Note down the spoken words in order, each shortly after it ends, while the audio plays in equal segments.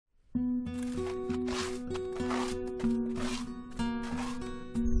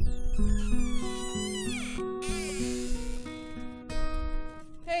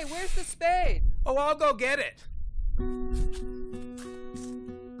all go get it.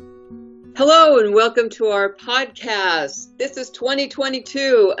 Hello and welcome to our podcast. This is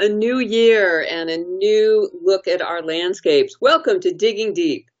 2022, a new year and a new look at our landscapes. Welcome to Digging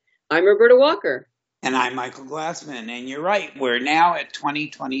Deep. I'm Roberta Walker. And I'm Michael Glassman. And you're right, we're now at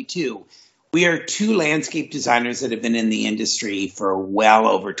 2022. We are two landscape designers that have been in the industry for well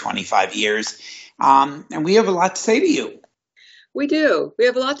over 25 years. And we have a lot to say to you. We do. We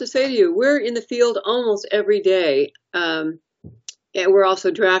have a lot to say to you. We're in the field almost every day. And we're also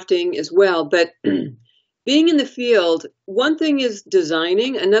drafting as well. But being in the field, one thing is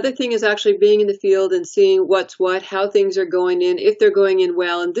designing. Another thing is actually being in the field and seeing what's what, how things are going in, if they're going in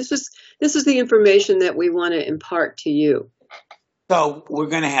well. And this is the information that we want to impart to you. So we're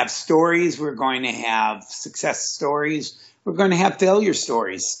going to have stories. We're going to have success stories. We're going to have failure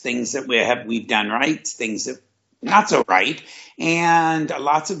stories, things that we've done right, things that not so right, and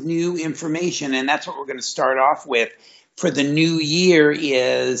lots of new information. And that's what we're going to start off with for the new year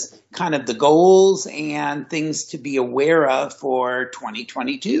is kind of the goals and things to be aware of for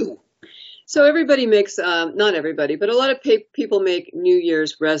 2022. So everybody makes, not everybody, but a lot of people make New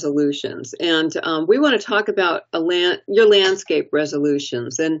Year's resolutions. And we want to talk about your landscape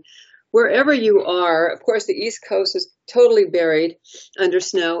resolutions. And wherever you are, of course, the East Coast is totally buried under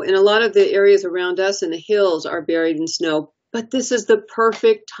snow. And a lot of the areas around us in the hills are buried in snow. But this is the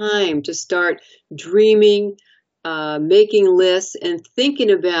perfect time to start dreaming, making lists, and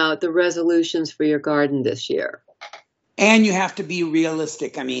thinking about the resolutions for your garden this year. And you have to be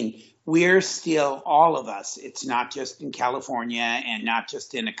realistic. I mean, we're still, all of us, it's not just in California and not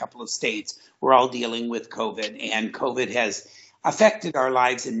just in a couple of states. We're all dealing with COVID, and COVID has affected our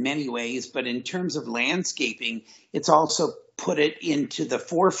lives in many ways. But in terms of landscaping, it's also put it into the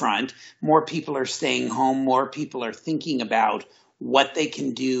forefront. More people are staying home. More people are thinking about what they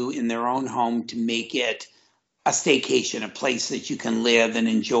can do in their own home to make it a staycation, a place that you can live and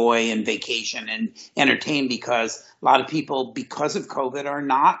enjoy and vacation and entertain, because a lot of people, because of COVID, are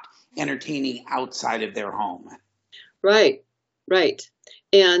not entertaining outside of their home. Right.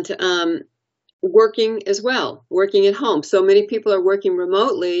 And working as well, working at home. So many people are working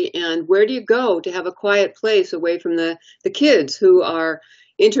remotely, and where do you go to have a quiet place away from the kids who are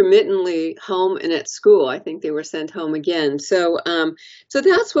intermittently home and at school? I think they were sent home again. So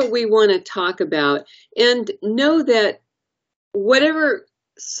that's what we want to talk about. And know that whatever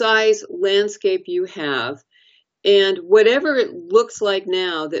size landscape you have, and whatever it looks like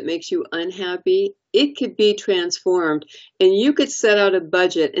now that makes you unhappy, it could be transformed. And you could set out a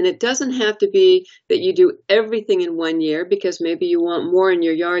budget. And it doesn't have to be that you do everything in 1 year, because maybe you want more in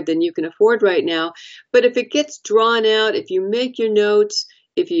your yard than you can afford right now. But if it gets drawn out, if you make your notes,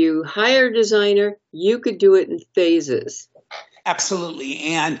 if you hire a designer, you could do it in phases. Absolutely.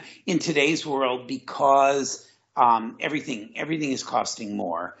 And in today's world, because everything is costing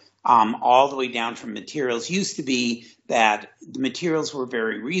more, all the way down from materials. Used to be that the materials were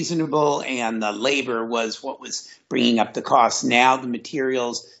very reasonable and the labor was what was bringing up the cost. Now the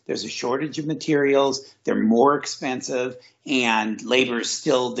materials, there's a shortage of materials, they're more expensive, and labor is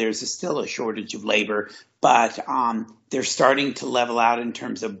still, there's still a shortage of labor, but they're starting to level out in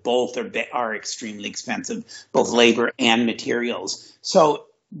terms of both are extremely expensive, both labor and materials. So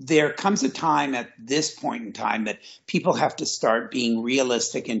there comes a time at this point in time that people have to start being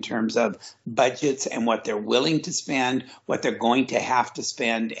realistic in terms of budgets and what they're willing to spend, what they're going to have to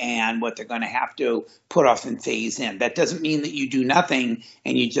spend, and what they're going to have to put off and phase in. That doesn't mean that you do nothing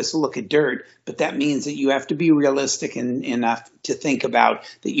and you just look at dirt, but that means that you have to be realistic enough to think about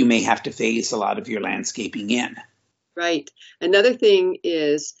that you may have to phase a lot of your landscaping in. Right. Another thing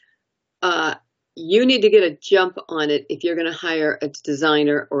is, you need to get a jump on it if you're going to hire a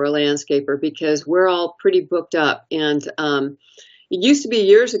designer or a landscaper, because we're all pretty booked up. And it used to be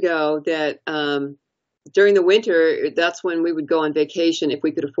years ago that during the winter, that's when we would go on vacation if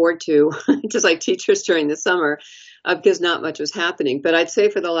we could afford to, just like teachers during the summer, because not much was happening. But I'd say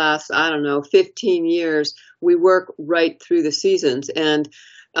for the last, 15 years, we work right through the seasons. And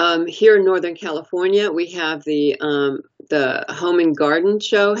here in Northern California, we have the Home and Garden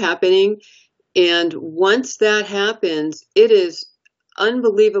Show happening. And once that happens, it is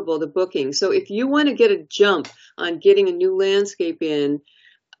unbelievable, the booking. So if you want to get a jump on getting a new landscape in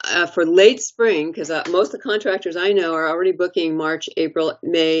for late spring, because most of the contractors I know are already booking March, April,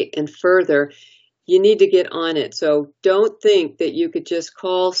 May, and further, you need to get on it. So don't think that you could just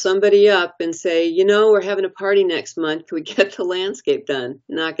call somebody up and say, we're having a party next month. Can we get the landscape done?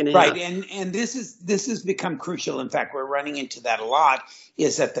 Not going to happen. Right. And this has become crucial. In fact, we're running into that a lot,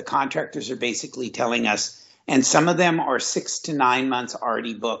 is that the contractors are basically telling us, and some of them are 6 to 9 months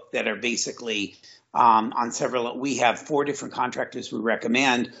already booked, that are basically, on several. We have 4 different contractors we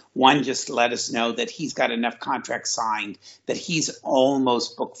recommend. One just let us know that he's got enough contracts signed that he's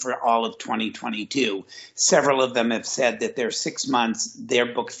almost booked for all of 2022. Several of them have said that they're 6 months,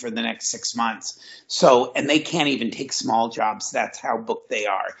 they're booked for the next 6 months. So, and they can't even take small jobs. That's how booked they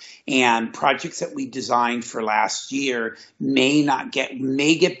are. And projects that we designed for last year may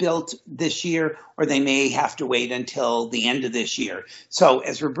get built this year, or they may have to wait until the end of this year. So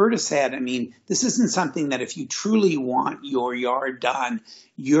as Roberta said, I mean, this isn't something that if you truly want your yard done,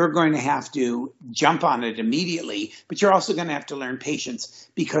 you're going to have to jump on it immediately, but you're also going to have to learn patience,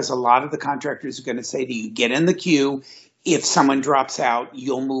 because a lot of the contractors are going to say to you, get in the queue. If someone drops out,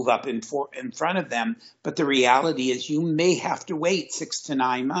 you'll move up in front of them. But the reality is you may have to wait 6 to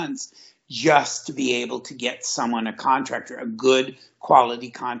 9 months just to be able to get someone, a contractor, a good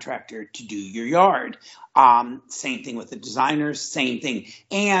quality contractor to do your yard. Same thing with the designers, same thing.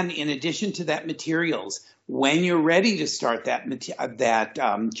 And in addition to that, materials. When you're ready to start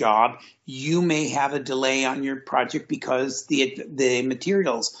that job, you may have a delay on your project because the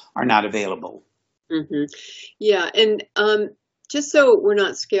materials are not available. Mm-hmm. Yeah, and just so we're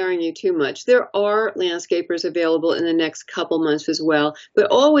not scaring you too much, there are landscapers available in the next couple months as well, but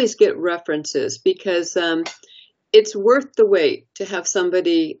always get references, because it's worth the wait to have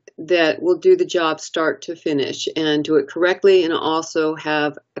somebody that will do the job start to finish and do it correctly, and also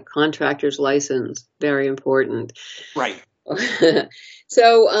have a contractor's license. Very important. Right.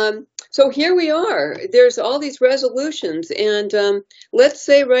 So here we are. There's all these resolutions, and let's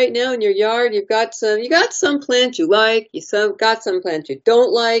say right now in your yard you got some plants you like, got some plants you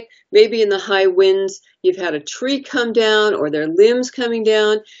don't like. Maybe in the high winds you've had a tree come down or their limbs coming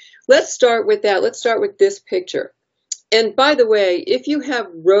down. Let's start with that. Let's start with this picture. And by the way, if you have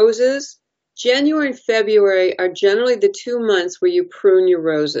roses, January and February are generally the 2 months where you prune your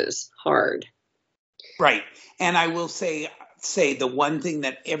roses hard. Right. And I will say the one thing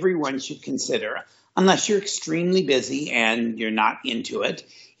that everyone should consider, unless you're extremely busy and you're not into it,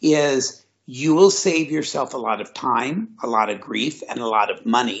 is you will save yourself a lot of time, a lot of grief, and a lot of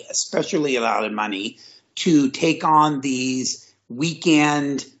money, especially a lot of money, to take on these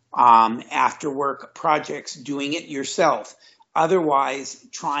weekend after work projects, doing it yourself. Otherwise,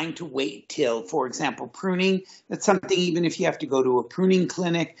 trying to wait till, for example, pruning, that's something, even if you have to go to a pruning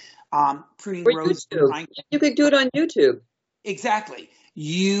clinic, pruning roses. You could do it on YouTube. Exactly.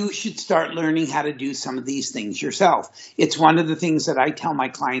 You should start learning how to do some of these things yourself. It's one of the things that I tell my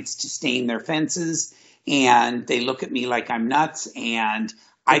clients to stain their fences, and they look at me like I'm nuts. And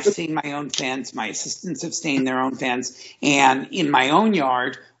I've stained my own fence. My assistants have stained their own fence. And in my own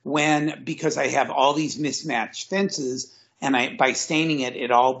yard, because I have all these mismatched fences, and by staining it,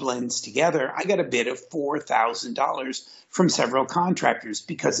 it all blends together, I got a bid of $4,000 from several contractors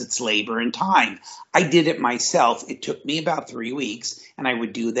because it's labor and time. I did it myself. It took me about 3 weeks, and I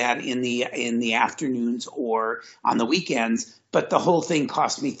would do that in the afternoons or on the weekends. But the whole thing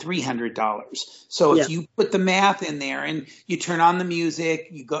cost me $300. So if you put the math in there and you turn on the music,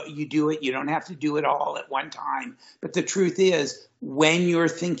 you do it. You don't have to do it all at one time. But the truth is, when you're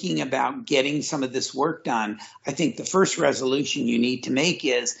thinking about getting some of this work done, I think the first resolution you need to make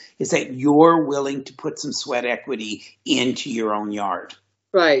is that you're willing to put some sweat equity into your own yard.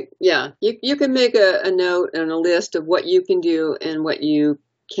 Right. Yeah. You can make a note and a list of what you can do and what you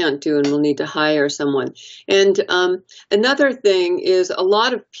can't do, and will need to hire someone. And another thing is, a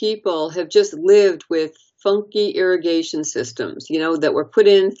lot of people have just lived with funky irrigation systems, that were put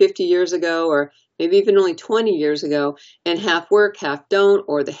in 50 years ago, or maybe even only 20 years ago, and half work, half don't,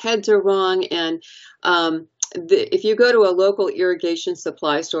 or the heads are wrong. And if you go to a local irrigation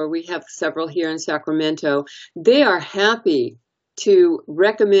supply store, we have several here in Sacramento, they are happy to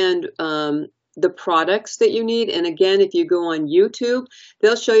recommend the products that you need. And again, if you go on YouTube,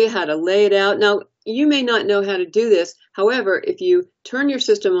 they'll show you how to lay it out. Now, you may not know how to do this. However, if you turn your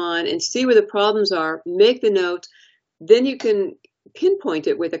system on and see where the problems are, make the notes, then you can pinpoint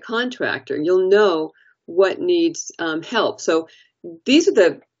it with a contractor. You'll know what needs help. So these are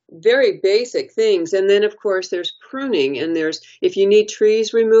the very basic things. And then, of course, there's pruning, and if you need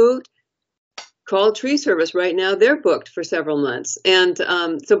trees removed, call tree service right now. They're booked for several months. And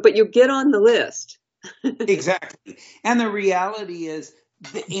but you get on the list. Exactly. And the reality is,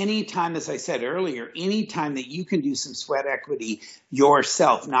 anytime, as I said earlier, anytime that you can do some sweat equity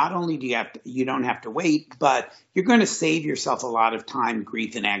yourself, not only you don't have to wait, but you're going to save yourself a lot of time,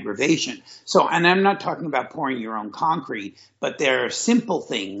 grief, and aggravation. So, and I'm not talking about pouring your own concrete, but there are simple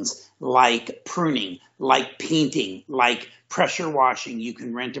things like pruning, like painting, like pressure washing. You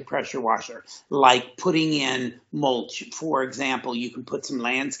can rent a pressure washer, like putting in mulch. For example, you can put some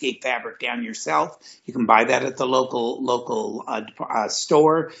landscape fabric down yourself. You can buy that at the local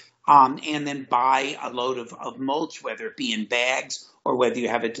store, and then buy a load of mulch, whether it be in bags or whether you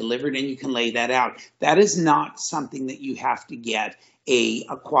have it delivered, and you can lay that out. That is not something that you have to get a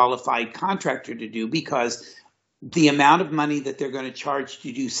qualified contractor to do, because the amount of money that they're going to charge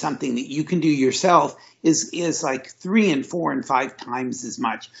to do something that you can do yourself is like 3 and 4 and 5 times as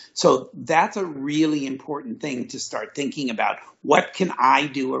much. So that's a really important thing to start thinking about. What can I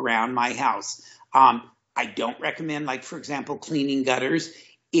do around my house? I don't recommend, like, for example, cleaning gutters.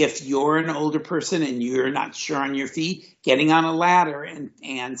 If you're an older person and you're not sure on your feet, getting on a ladder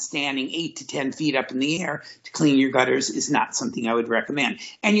and standing 8 to 10 feet up in the air to clean your gutters is not something I would recommend.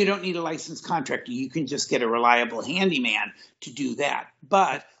 And you don't need a licensed contractor. You can just get a reliable handyman to do that.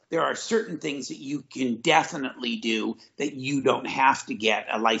 But there are certain things that you can definitely do that you don't have to get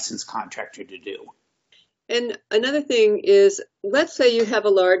a licensed contractor to do. And another thing is, let's say you have a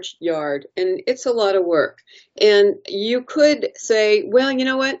large yard and it's a lot of work. And you could say, well, you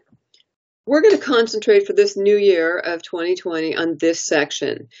know what? We're going to concentrate for this new year of 2020 on this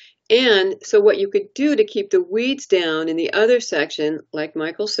section. And so what you could do to keep the weeds down in the other section, like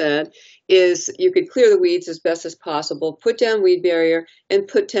Michael said, is you could clear the weeds as best as possible, put down weed barrier, and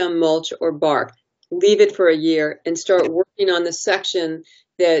put down mulch or bark. Leave it for a year and start working on the section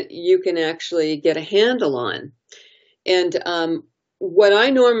that you can actually get a handle on. And what I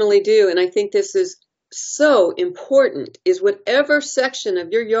normally do, and I think this is so important, is whatever section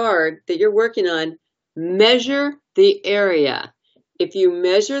of your yard that you're working on, measure the area. If you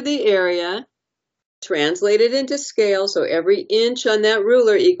measure the area, translate it into scale, so every inch on that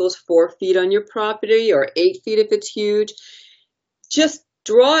ruler equals 4 feet on your property, or 8 feet if it's huge. Just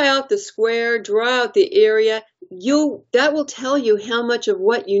draw out the square, draw out the area. That will tell you how much of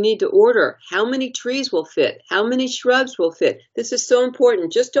what you need to order, how many trees will fit, how many shrubs will fit. This is so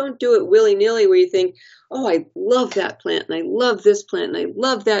important. Just don't do it willy-nilly where you think, oh, I love that plant and I love this plant and I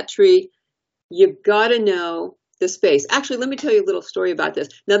love that tree. You've got to know the space. Actually, let me tell you a little story about this.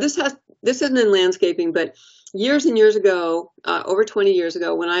 Now, this isn't in landscaping, but years and years ago, over 20 years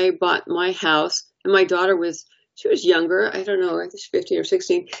ago, when I bought my house, and my daughter she was younger, I don't know, I think she's 15 or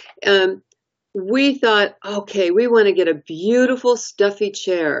 16, we thought, okay, we want to get a beautiful stuffy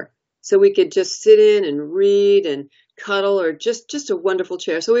chair so we could just sit in and read and cuddle, or just a wonderful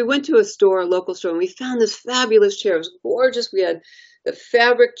chair. So we went to a local store, and we found this fabulous chair. It was gorgeous. We had the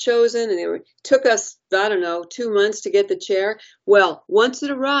fabric chosen, and it took us, I don't know, 2 months to get the chair. Well, once it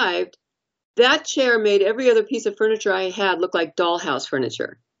arrived, that chair made every other piece of furniture I had look like dollhouse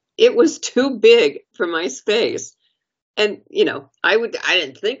furniture. It was too big for my space. And, I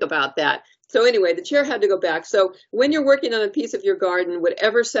didn't think about that. So anyway, the chair had to go back. So when you're working on a piece of your garden,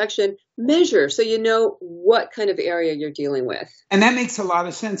 whatever section, measure so you know what kind of area you're dealing with. And that makes a lot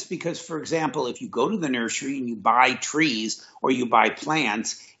of sense because, for example, if you go to the nursery and you buy trees or you buy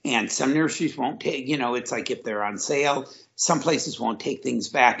plants, and some nurseries won't take, it's like if they're on sale, some places won't take things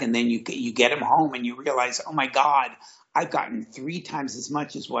back. And then you get them home and you realize, oh my God, I've gotten 3 times as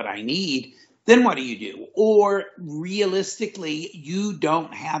much as what I need. Then what do you do? Or realistically, you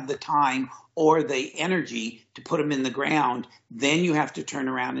don't have the time or the energy to put them in the ground. Then you have to turn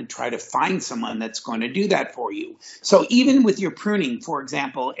around and try to find someone that's going to do that for you. So even with your pruning, for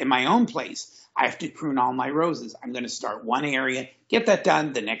example, in my own place, I have to prune all my roses. I'm going to start one area, get that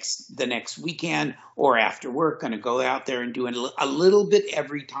done the next weekend or after work. Going to go out there and do it a little bit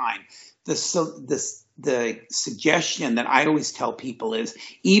every time. The suggestion that I always tell people is,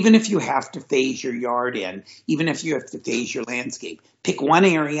 even if you have to phase your yard in, even if you have to phase your landscape, pick one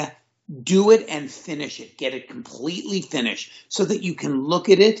area, do it and finish it. Get it completely finished so that you can look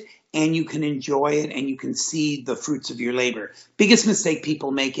at it and you can enjoy it and you can see the fruits of your labor. Biggest mistake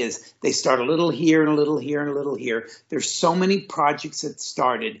people make is they start a little here and a little here and a little here. There's so many projects that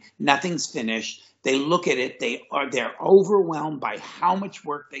started, nothing's finished. They look at it, they're overwhelmed by how much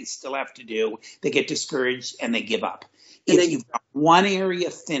work they still have to do. They get discouraged and they give up. If you've got one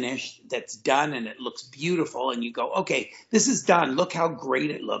area finished that's done and it looks beautiful and you go, okay, this is done, look how great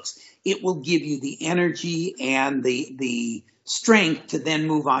it looks, it will give you the energy and the strength to then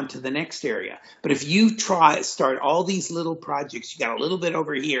move on to the next area. But if you start all these little projects, you got a little bit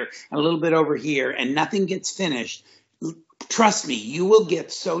over here and a little bit over here and nothing gets finished, trust me, you will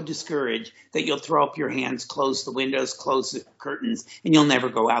get so discouraged that you'll throw up your hands, close the windows, close the curtains, and you'll never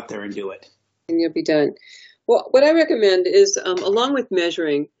go out there and do it. And you'll be done. Well, what I recommend is, along with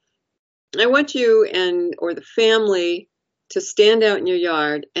measuring, I want you or the family to stand out in your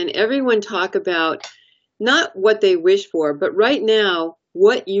yard and everyone talk about not what they wish for, but right now,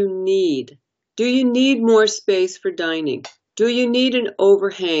 what you need. Do you need more space for dining? Do you need an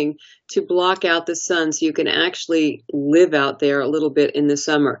overhang to block out the sun so you can actually live out there a little bit in the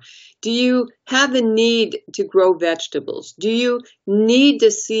summer? Do you have the need to grow vegetables? Do you need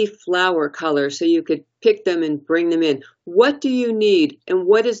to see flower color so you could pick them and bring them in? What do you need and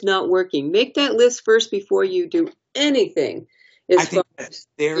what is not working? Make that list first before you do anything. I think that's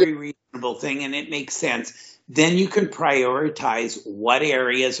a very reasonable thing, and it makes sense. Then you can prioritize what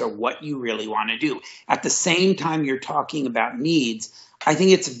areas or what you really want to do. At the same time you're talking about needs, I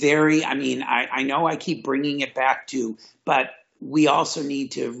think it's very, I know I keep bringing it back to, but we also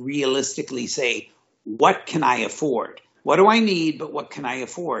need to realistically say, what can I afford? What do I need, but what can I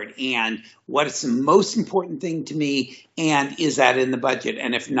afford? And what is the most important thing to me? And is that in the budget?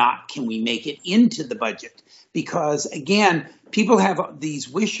 And if not, can we make it into the budget? Because again, people have these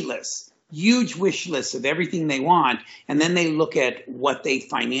wish lists, huge wish lists of everything they want. And then they look at what they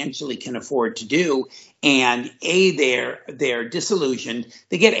financially can afford to do. And they're disillusioned.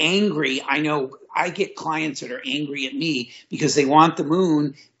 They get angry. I know I get clients that are angry at me because they want the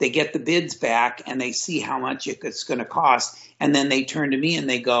moon. They get the bids back and they see how much it's going to cost. And then they turn to me and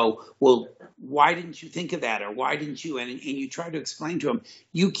they go, well, why didn't you think of that? Or why didn't you? And you try to explain to them,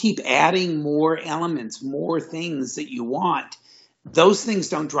 you keep adding more elements, more things that you want. Those things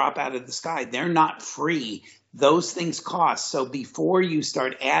don't drop out of the sky. They're not free. Those things cost. So before you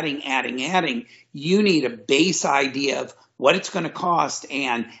start adding, you need a base idea of what it's going to cost.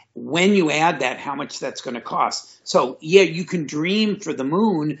 And when you add that, how much that's going to cost. So yeah, you can dream for the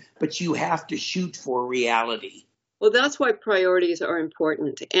moon, but you have to shoot for reality. Well, that's why priorities are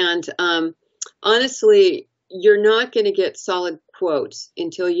important. And honestly, you're not going to get solid quotes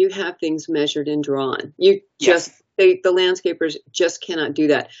until you have things measured and drawn. You just, the landscapers just cannot do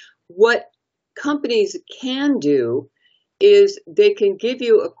that. What companies can do is they can give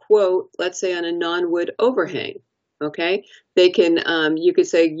you a quote, let's say on a non-wood overhang. Okay, they can. You could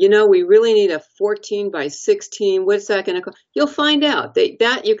say, we really need a 14 by 16. What's that going to cost? You'll find out.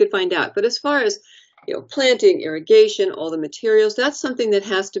 That you could find out. But as far as planting, irrigation, all the materials, that's something that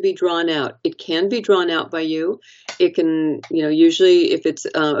has to be drawn out. It can be drawn out by you. It can, usually if it's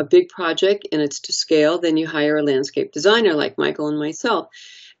a big project and it's to scale, then you hire a landscape designer like Michael and myself.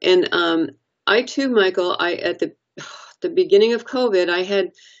 And I too, Michael, at the beginning of COVID, I had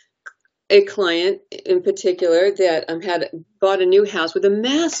a client in particular that had bought a new house with a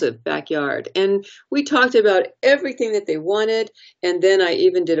massive backyard. And we talked about everything that they wanted. And then I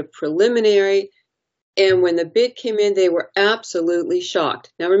even did a preliminary. And when the bid came in, they were absolutely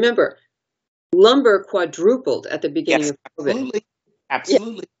shocked. Now, remember, lumber quadrupled at the beginning of COVID.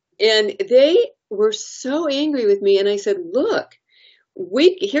 Absolutely. Yeah. And they were so angry with me. And I said, look,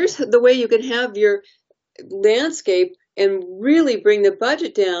 here's the way you can have your landscape and really bring the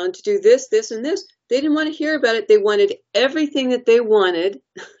budget down to do this, this, and this. They didn't want to hear about it. They wanted everything that they wanted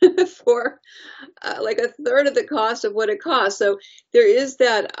for like a third of the cost of what it costs. So there is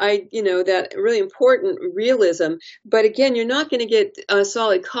that, that really important realism. But again, you're not going to get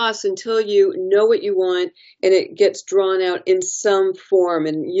solid costs until you know what you want and it gets drawn out in some form.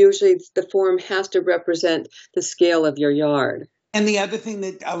 And usually the form has to represent the scale of your yard. And the other thing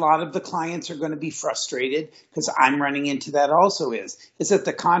that a lot of the clients are going to be frustrated, because I'm running into that also, is that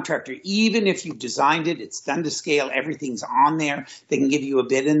the contractor, even if you've designed it, it's done to scale, everything's on there, they can give you a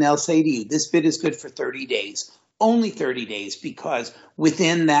bid and they'll say to you, this bid is good for 30 days. Only 30 days, because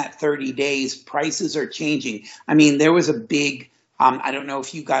within that 30 days, prices are changing. I mean, there was a big, I don't know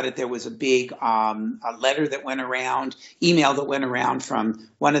if you got it, there was a big a letter that went around, email that went around from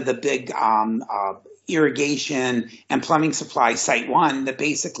one of the big irrigation and plumbing supply, Site One, that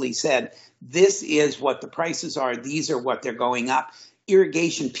basically said, this is what the prices are. These are what they're going up.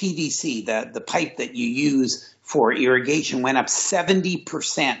 Irrigation PVC, the pipe that you use for irrigation, went up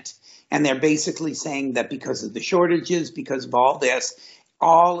 70%. And they're basically saying that because of the shortages, because of all this,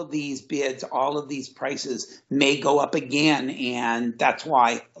 all of these bids, all of these prices may go up again. And that's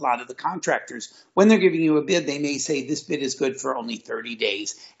why a lot of the contractors, when they're giving you a bid, they may say this bid is good for only 30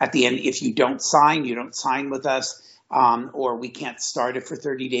 days. At the end, if you don't sign with us, or we can't start it for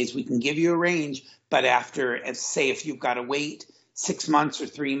 30 days, we can give you a range. But after, say, if you've got to wait 6 months or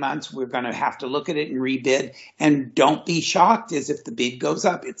 3 months, we're going to have to look at it and rebid. And don't be shocked as if the bid goes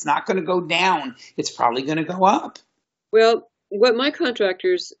up. It's not going to go down. It's probably going to go up. Well, what my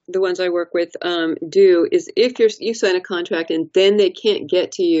contractors, the ones I work with, do is if you sign a contract and then they can't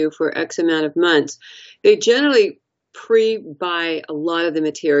get to you for X amount of months, they generally pre-buy a lot of the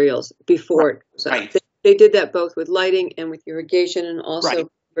materials before it goes up. they did that both with lighting and with irrigation and Right. also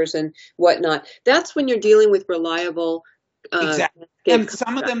covers and whatnot. That's when you're dealing with reliable Exactly. landscape And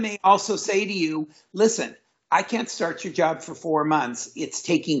some of contractors. them may also say to you, listen, I can't start your job for 4 months. It's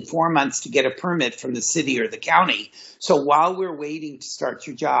taking 4 months to get a permit from the city or the county. So while we're waiting to start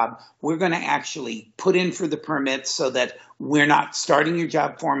your job, we're going to actually put in for the permit so that we're not starting your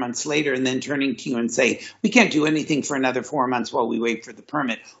job 4 months later and then turning to you and say, we can't do anything for another 4 months while we wait for the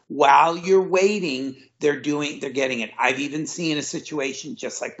permit. While you're waiting, they're getting it. I've even seen a situation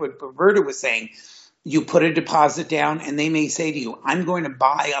just like what Roberta was saying. You put a deposit down and they may say to you, I'm going to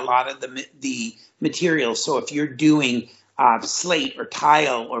buy a lot of the materials. So if you're doing slate or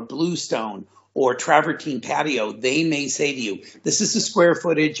tile or bluestone or travertine patio, they may say to you, this is the square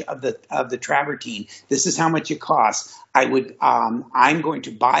footage of the travertine. This is how much it costs. I'm going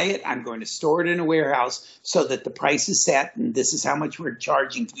to buy it. I'm going to store it in a warehouse so that the price is set, and this is how much we're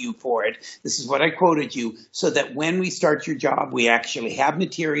charging you for it. This is what I quoted you, so that when we start your job, we actually have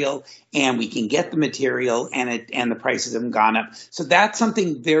material and we can get the material, and the prices haven't gone up. So that's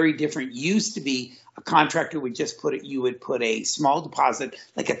something very different. Used to be a contractor would just you would put a small deposit,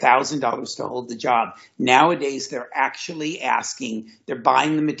 like $1,000 to hold the job. Nowadays, they're actually they're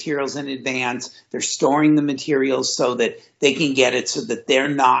buying the materials in advance. They're storing the materials so that they can get it, so that they're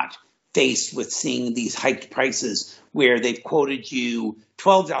not faced with seeing these hiked prices where they've quoted you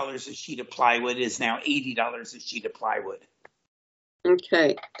 $12 a sheet of plywood is now $80 a sheet of plywood.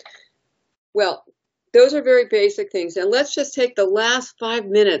 Okay. Well, those are very basic things. And let's just take the last 5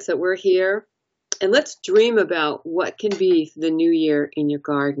 minutes that we're here and let's dream about what can be for the new year in your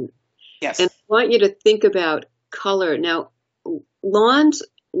garden. Yes. And I want you to think about color. Now, lawns,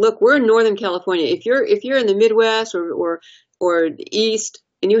 look, we're in Northern California. If you're in the Midwest or the East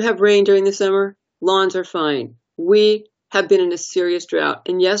and you have rain during the summer, lawns are fine. We have been in a serious drought.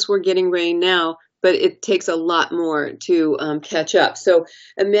 And yes, we're getting rain now, but it takes a lot more to catch up. So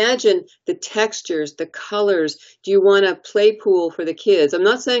imagine the textures, the colors. Do you want a play pool for the kids? I'm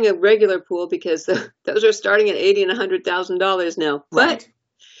not saying a regular pool because those are starting at $80,000 and $100,000 now. Right.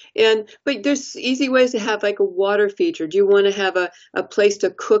 But there's easy ways to have like a water feature. Do you want to have a place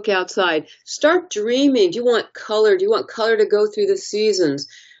to cook outside? Start dreaming. Do you want color? Do you want color to go through the seasons?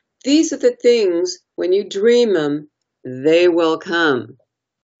 These are the things, when you dream them, they will come.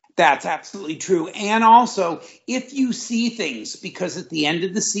 That's absolutely true. And also, if you see things, because at the end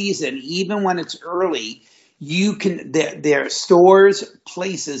of the season, even when it's early, their stores,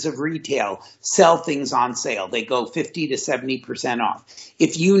 places of retail sell things on sale. They go 50 to 70% off.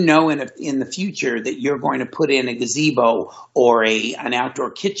 If you know in the future that you're going to put in a gazebo or an outdoor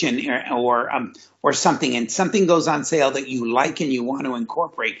kitchen or something, and something goes on sale that you like and you want to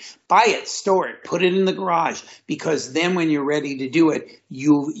incorporate, buy it, store it, put it in the garage, because then when you're ready to do it,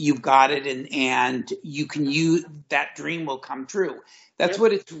 you've got it, and you can use that dream will come true. That's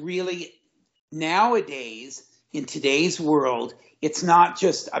what it's really. Nowadays, in today's world, it's not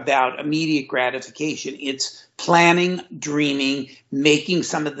just about immediate gratification. It's planning, dreaming, making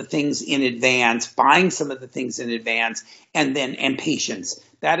some of the things in advance, buying some of the things in advance, and patience.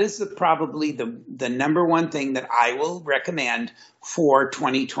 That is probably the number one thing that I will recommend for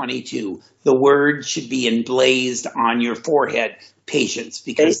 2022. The word should be emblazed on your forehead, patience,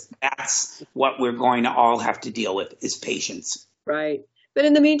 because that's what we're going to all have to deal with, is patience. Right. But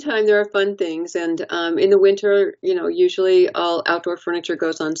in the meantime, there are fun things. And in the winter, usually all outdoor furniture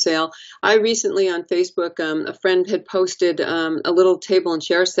goes on sale. I recently on Facebook, a friend had posted a little table and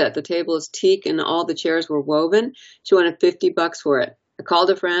chair set. The table is teak and all the chairs were woven. She wanted $50 for it. I called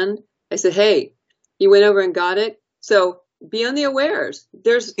a friend. I said, hey, he went over and got it. So be on the awares.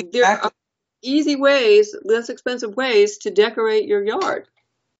 There are easy ways, less expensive ways to decorate your yard.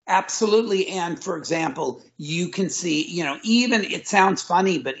 Absolutely. And for example, you can see, even it sounds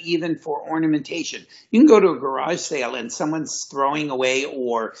funny, but even for ornamentation, you can go to a garage sale and someone's throwing away,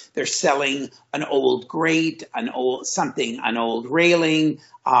 or they're selling an old grate, an old railing,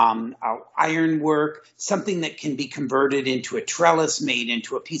 ironwork, something that can be converted into a trellis, made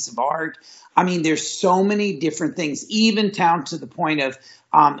into a piece of art. I mean, there's so many different things, even down to the point of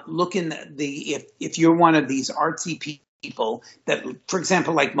if you're one of these artsy people that, for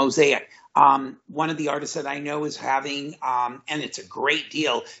example, like Mosaic, one of the artists that I know is having, and it's a great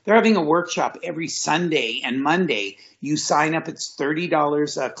deal, they're having a workshop every Sunday and Monday. You sign up, it's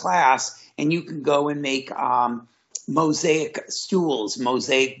 $30 a class, and you can go and make mosaic stools,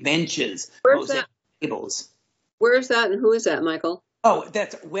 mosaic benches, mosaic tables. Where is that and who is that, Michael? Oh,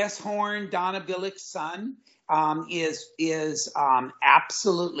 that's Wes Horn, Donna Billick's son, is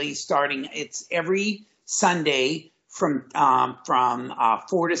absolutely starting. It's every Sunday from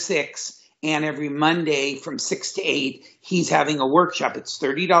 4 to 6, And every Monday from 6 to 8, he's having a workshop. It's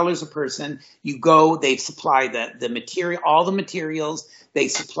 $30 a person. You go, they supply the material, all the materials. They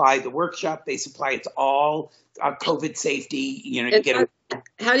supply the workshop. They supply, it's all COVID safety. You know, you get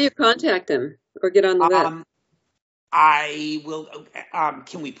how do you contact them or get on the web? I will,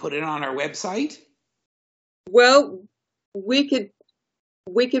 can we put it on our website? Well, we could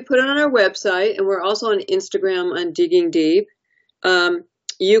put it on our website, and we're also on Instagram on Digging Deep.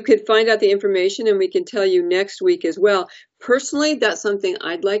 You could find out the information, and we can tell you next week as well. Personally, that's something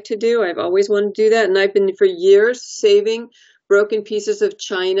I'd like to do. I've always wanted to do that, and I've been for years saving broken pieces of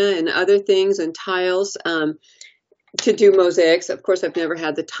china and other things and tiles to do mosaics. Of course, I've never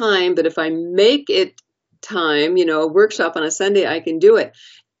had the time, but if I make it time, you know, a workshop on a Sunday, I can do it.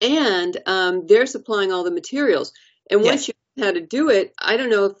 And they're supplying all the materials. And once you know how to do it, I don't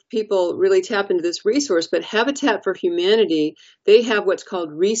know if people really tap into this resource, but Habitat for Humanity, they have what's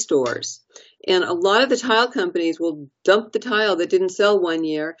called restores. And a lot of the tile companies will dump the tile that didn't sell one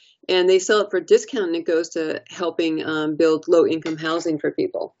year, and they sell it for a discount, and it goes to helping build low-income housing for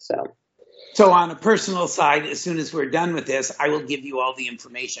people. So on a personal side, as soon as we're done with this, I will give you all the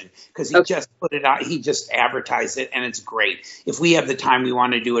information because he just put it out. He just advertised it, and it's great. If we have the time, we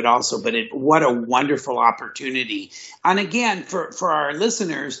want to do it also. But what a wonderful opportunity. And again, for our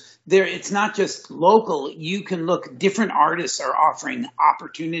listeners, it's not just local. You can look, different artists are offering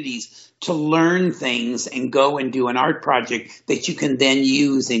opportunities to learn things and go and do an art project that you can then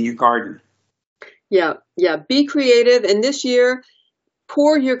use in your garden. Yeah. Be creative. And this year,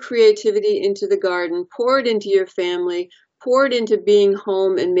 pour your creativity into the garden, pour it into your family, pour it into being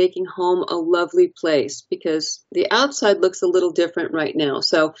home and making home a lovely place, because the outside looks a little different right now.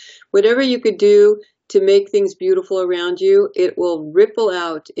 So whatever you could do to make things beautiful around you, it will ripple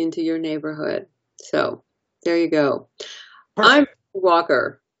out into your neighborhood. So there you go. Perfect. I'm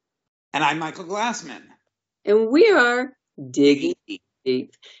Walker. And I'm Michael Glassman. And we are Digging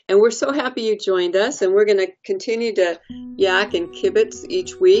Deep. And we're so happy you joined us, and we're going to continue to yak and kibitz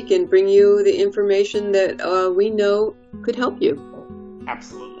each week and bring you the information that we know could help you.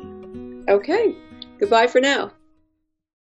 Absolutely. Okay. Goodbye for now.